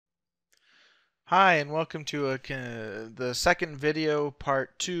Hi, and welcome to the second video,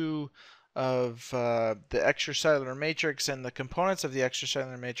 part 2 of the extracellular matrix and the components of the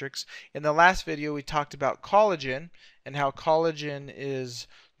extracellular matrix. In the last video, we talked about collagen and how collagen is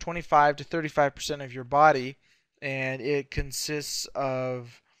 25 to 35% of your body, and it consists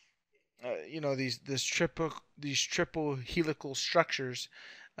of these triple helical structures.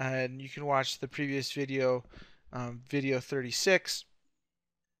 And you can watch the previous video, video 36.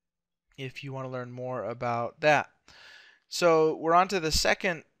 If you want to learn more about that. So we're on to the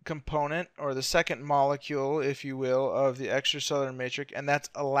second component, or the second molecule, if you will, of the extracellular matrix, and that's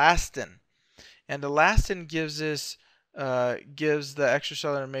elastin. And elastin gives the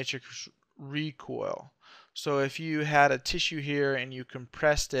extracellular matrix recoil. So if you had a tissue here and you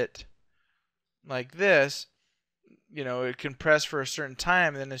compressed it like this, it compressed for a certain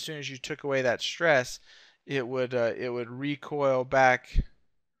time, and then as soon as you took away that stress, it would recoil back.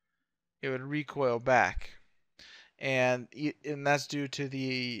 And that's due to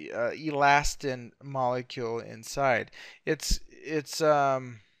the elastin molecule inside. It's has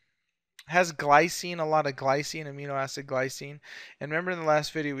glycine, a lot of glycine, amino acid glycine. And remember in the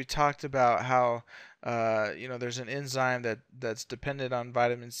last video we talked about how there's an enzyme that's dependent on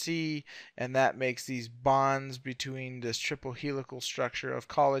vitamin C, and that makes these bonds between this triple helical structure of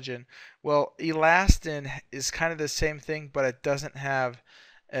collagen. Well, elastin is kind of the same thing, but it doesn't have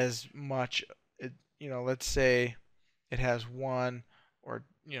as much. Let's say it has one or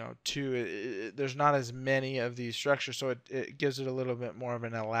two. There's not as many of these structures, so it gives it a little bit more of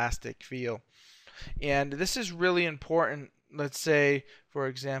an elastic feel. And this is really important. Let's say, for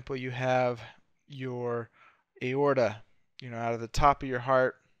example, you have your aorta, out of the top of your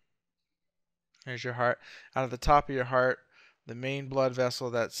heart. There's your heart. Out of the top of your heart, the main blood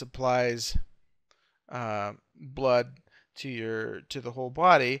vessel that supplies blood to the whole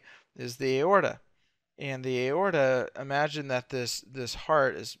body is the aorta. And the aorta, imagine that this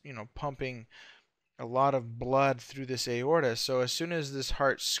heart is pumping a lot of blood through this aorta. So as soon as this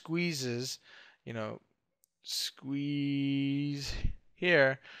heart squeezes, squeeze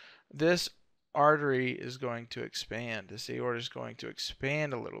here, this artery is going to expand. This aorta is going to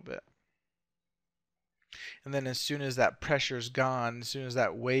expand a little bit. And then as soon as that pressure's gone, as soon as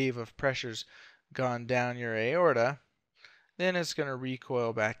that wave of pressure's gone down your aorta, then it's going to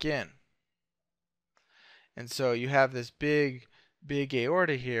recoil back in. And so you have this big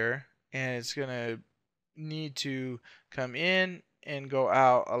aorta here, and it's going to need to come in and go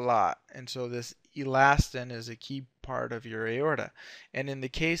out a lot. And so this elastin is a key part of your aorta. And in the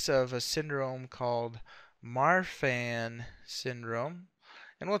case of a syndrome called Marfan Syndrome,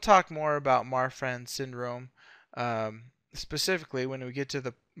 and we'll talk more about Marfan Syndrome specifically when we get to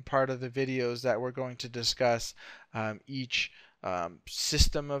the part of the videos that we're going to discuss each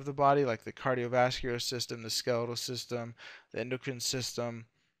system of the body, like the cardiovascular system, the skeletal system, the endocrine system.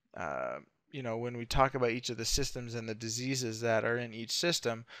 When we talk about each of the systems and the diseases that are in each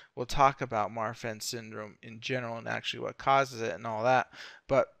system, we'll talk about Marfan syndrome in general and actually what causes it and all that.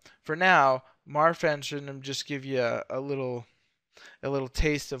 But for now, Marfan syndrome, just give you a little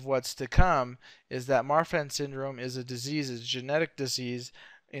taste of what's to come, is that Marfan syndrome is a disease, it's a genetic disease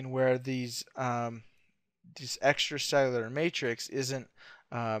in where this extracellular matrix isn't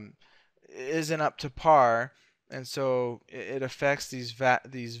up to par, and so it affects these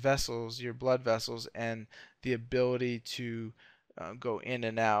vessels, your blood vessels, and the ability to go in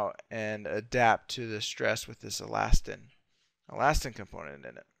and out and adapt to the stress with this elastin component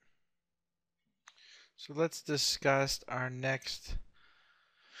in it. So let's discuss our next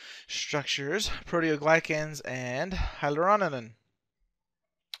structures, proteoglycans and Hyaluronan.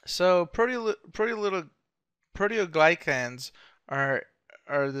 So proteoglycans are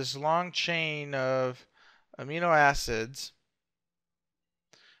this long chain of amino acids.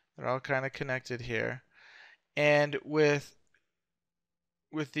 They're all kind of connected here, and with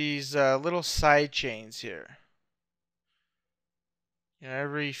these little side chains here.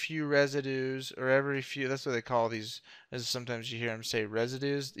 Every few residues, or every few, that's what they call these, as sometimes you hear them say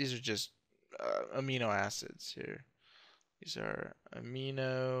residues. These are just amino acids here. These are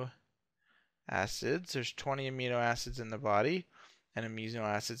amino acids. There's 20 amino acids in the body, and amino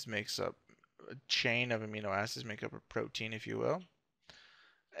acids makes up a chain of amino acids, make up a protein, if you will.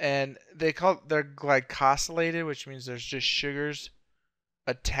 And they're glycosylated, which means there's just sugars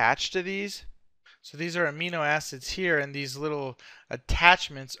attached to these. So these are amino acids here, and these little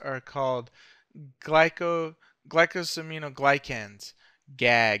attachments are called glycosaminoglycans,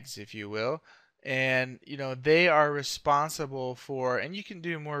 GAGs, if you will. And they are responsible for, and you can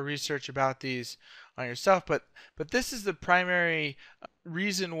do more research about these on yourself. But this is the primary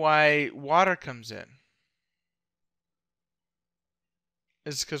reason why water comes in.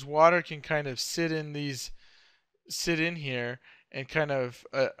 Is because water can kind of sit in here and kind of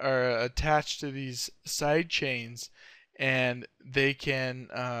are attached to these side chains, and they can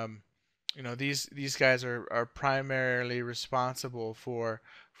these guys are primarily responsible for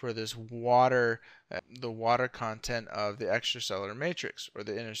this water, the water content of the extracellular matrix or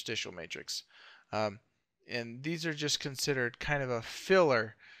the interstitial matrix, and these are just considered kind of a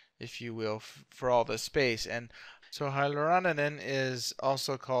filler, if you will, for all the space. And so hyaluronan is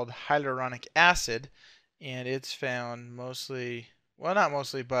also called hyaluronic acid, and it's found mostly, well, not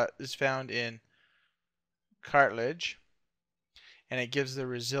mostly, but it's found in cartilage, and it gives the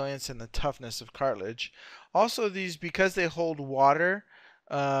resilience and the toughness of cartilage. Also, these, because they hold water,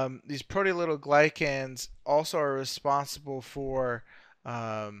 these proteoglycans also are responsible for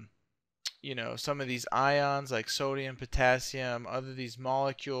some of these ions like sodium, potassium, other these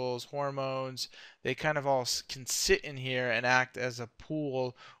molecules, hormones. They kind of all can sit in here and act as a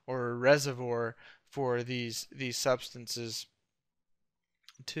pool or a reservoir for these substances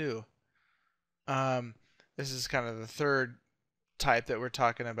too. This is kind of the third type that we're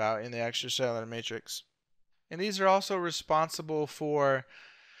talking about in the extracellular matrix. And these are also responsible for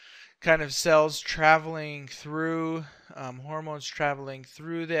kind of cells traveling through, hormones traveling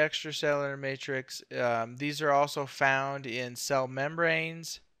through the extracellular matrix. These are also found in cell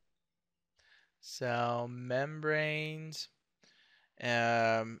membranes. This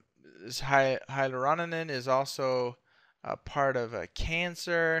hyaluronan is also a part of a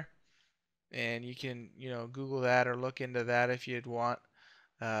cancer, and you can Google that or look into that if you'd want.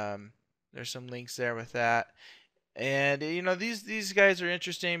 There's some links there with that. And these guys are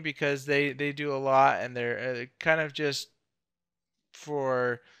interesting because they do a lot, and they're kind of just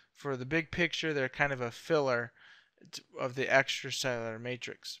for the big picture, they're kind of a filler of the extracellular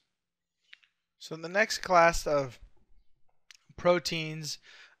matrix. So the next class of proteins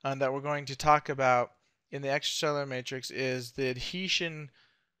that we're going to talk about in the extracellular matrix is the adhesion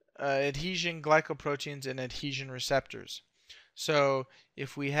glycoproteins and adhesion receptors. So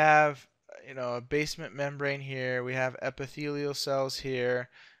if we have a basement membrane here, we have epithelial cells here,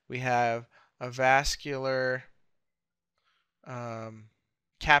 we have a vascular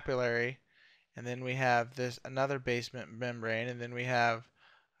capillary, and then we have this another basement membrane, and then we have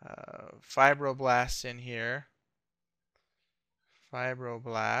fibroblasts in here.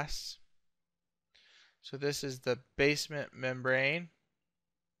 Fibroblasts. So this is the basement membrane,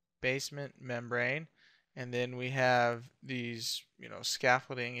 and then we have these,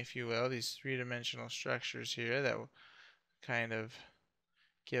 scaffolding, if you will, these three-dimensional structures here that will kind of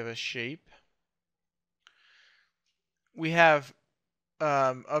give a shape. We have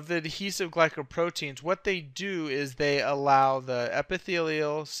of the adhesive glycoproteins, what they do is they allow the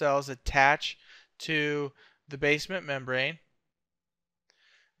epithelial cells attach to the basement membrane.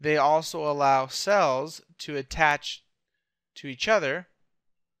 They also allow cells to attach to each other.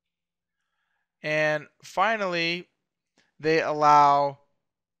 And finally, they allow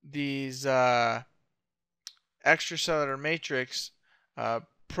these extracellular matrix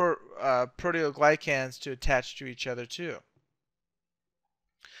proteoglycans to attach to each other too.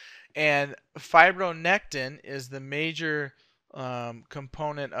 And fibronectin is the major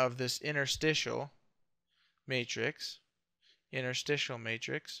component of this interstitial matrix. And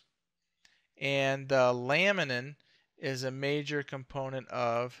the laminin is a major component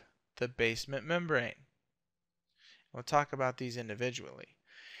of the basement membrane. We'll talk about these individually.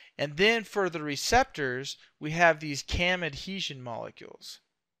 And then for the receptors, we have these CAM adhesion molecules.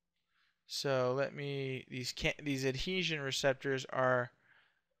 So these adhesion receptors are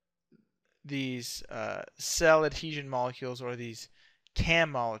these cell adhesion molecules, or these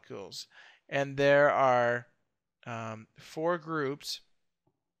CAM molecules. And there are 4 groups.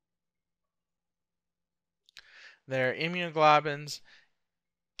 There are immunoglobulins,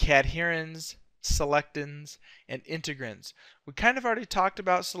 cadherins, selectins, and integrins. We kind of already talked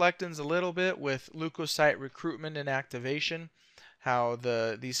about selectins a little bit with leukocyte recruitment and activation, how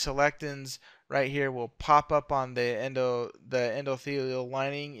these selectins right here will pop up on the endothelial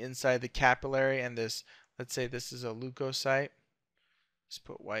lining inside the capillary, and this, let's say this is a leukocyte. Let's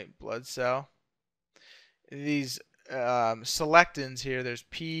put white blood cell. These selectins here, there's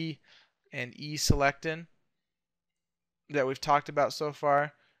P and E selectin that we've talked about so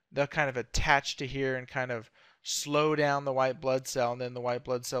far. They'll kind of attach to here and kind of slow down the white blood cell, and then the white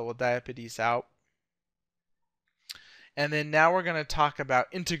blood cell will diapedese out. And then now we're going to talk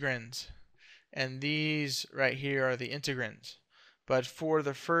about integrins. And these right here are the integrins. But for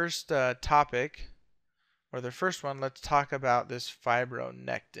the first topic, or the first one, let's talk about this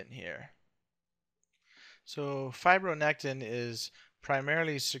fibronectin here. So fibronectin is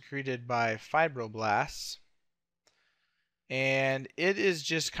primarily secreted by fibroblasts, and it is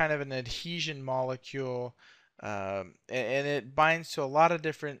just kind of an adhesion molecule, and it binds to a lot of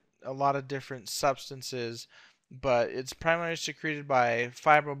different substances, but it's primarily secreted by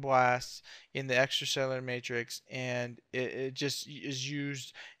fibroblasts in the extracellular matrix, and it just is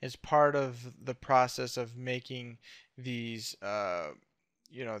used as part of the process of making these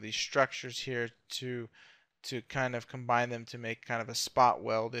these structures here to kind of combine them to make kind of a spot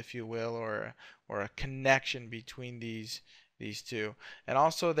weld, if you will, or a connection between these two. And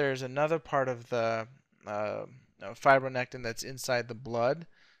also there's another part of the fibronectin that's inside the blood.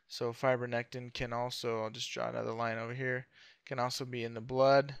 So fibronectin can also, I'll just draw another line over here, can also be in the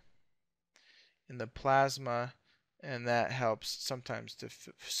blood, in the plasma, and that helps sometimes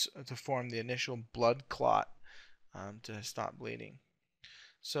to form the initial blood clot to stop bleeding.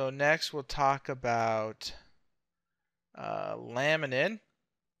 So next we'll talk about laminin.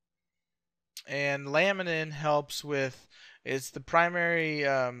 And laminin helps with, it's the primary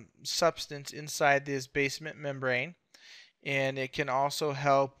substance inside this basement membrane, and it can also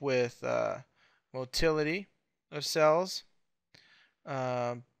help with motility of cells,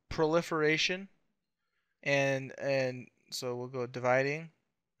 proliferation, and so we'll go dividing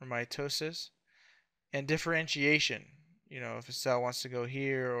or mitosis, and differentiation. You know, if a cell wants to go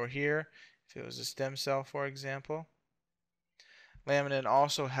here or here, if it was a stem cell, for example. Laminin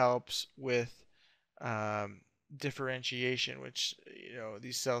also helps with differentiation, which, you know,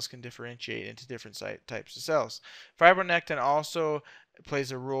 these cells can differentiate into different types of cells. Fibronectin also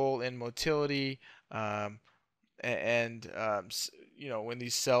plays a role in motility, and you know, when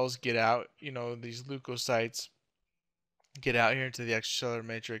these cells get out, you know, these leukocytes get out here into the extracellular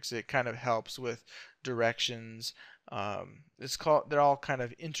matrix, it kind of helps with directions. They're all kind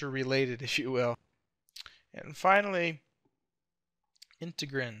of interrelated, if you will. And finally,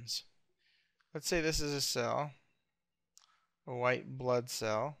 integrins. Let's say this is a cell, a white blood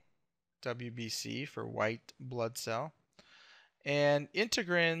cell, WBC for white blood cell. And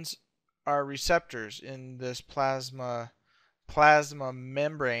integrins are receptors in this plasma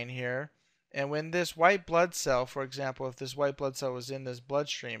membrane here. And when this white blood cell, for example, if this white blood cell was in this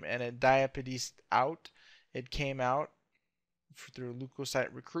bloodstream and it diapedesed out, it came out through leukocyte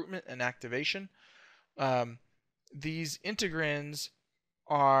recruitment and activation, these integrins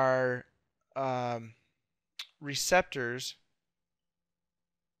are receptors,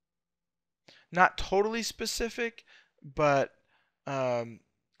 not totally specific, but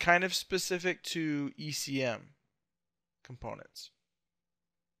kind of specific to ECM components.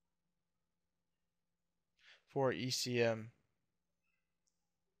 For ECM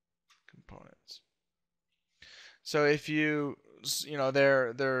components. So if you know,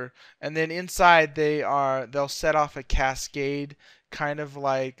 they're and then inside they'll set off a cascade, kind of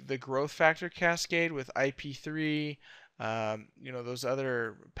like the growth factor cascade with IP3, you know, those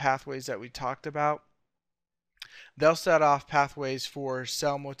other pathways that we talked about. They'll set off pathways for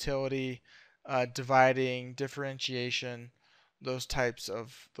cell motility, dividing, differentiation, those types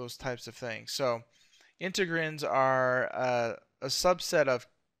of things. So integrins are a subset of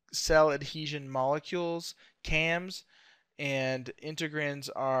cell adhesion molecules, CAMs, and integrins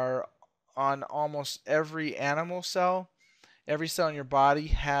are on almost every animal cell. Every cell in your body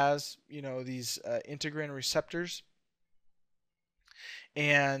has, you know, these integrin receptors,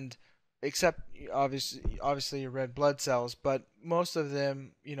 and except obviously your red blood cells, but most of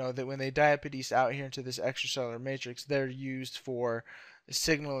them, you know, that when they diapedese out here into this extracellular matrix, they're used for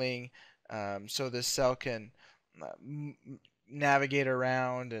signaling, so this cell can navigate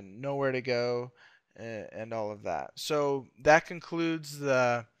around and know where to go, and all of that. So that concludes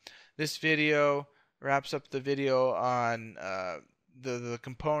this video, wraps up the video on the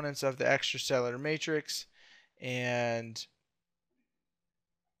components of the extracellular matrix, and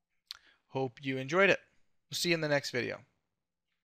hope you enjoyed it. We'll see you in the next video.